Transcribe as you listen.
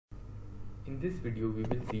In this video, we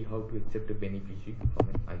will see how to accept a beneficiary from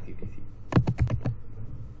an ICTC.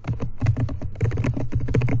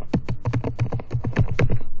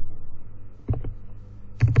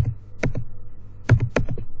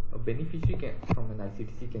 A beneficiary from an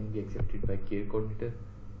ICTC can be accepted by care coordinator,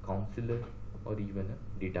 counselor, or even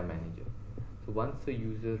a data manager. So once a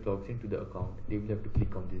user logs into the account, they will have to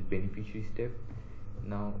click on this beneficiary step.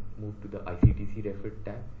 Now move to the ICTC referred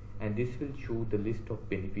tab, and this will show the list of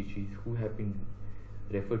beneficiaries who have been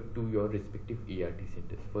referred to your respective ART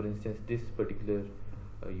centers. For instance, this particular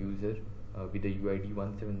user with the UID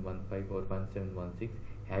 1715 or 1716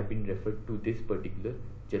 have been referred to this particular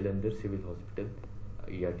Jalandhar Civil Hospital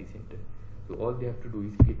ART center. So all they have to do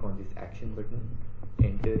is click on this action button,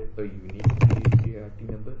 enter a unique ART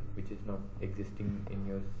number which is not existing in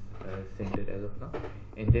your center as of now,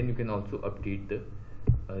 and then you can also update the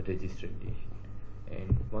registration.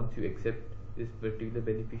 And once you accept this particular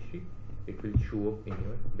beneficiary, it will show up in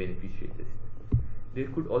your beneficiary list. There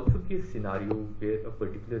could also be a scenario where a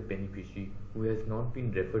particular beneficiary who has not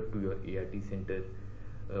been referred to your ART center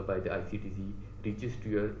by the ICTC reaches to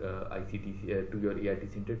your to your ART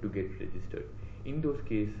center to get registered. In those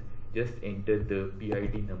cases, just enter the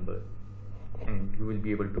PID number and you will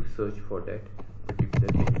be able to search for that particular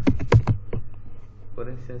beneficiary. For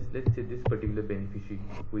instance, let's say this particular beneficiary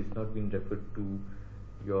who is not being referred to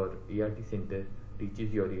your ART center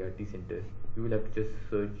reaches your ART center. You will have to just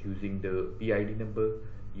search using the PID number,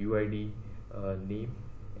 UID, name,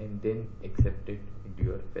 and then accept it into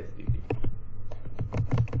your facility.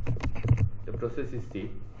 The process is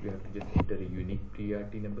same. You have to just enter a unique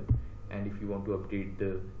pre-ART number, and if you want to update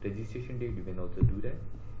the registration date, you can also do that,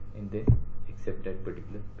 and then accept that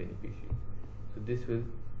particular beneficiary. So this will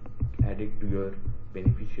add it to your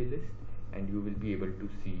beneficiary list, and you will be able to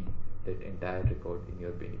see that entire record in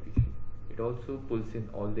your beneficiary. It also pulls in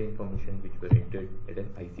all the information which were entered at an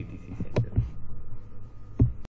ICTC center.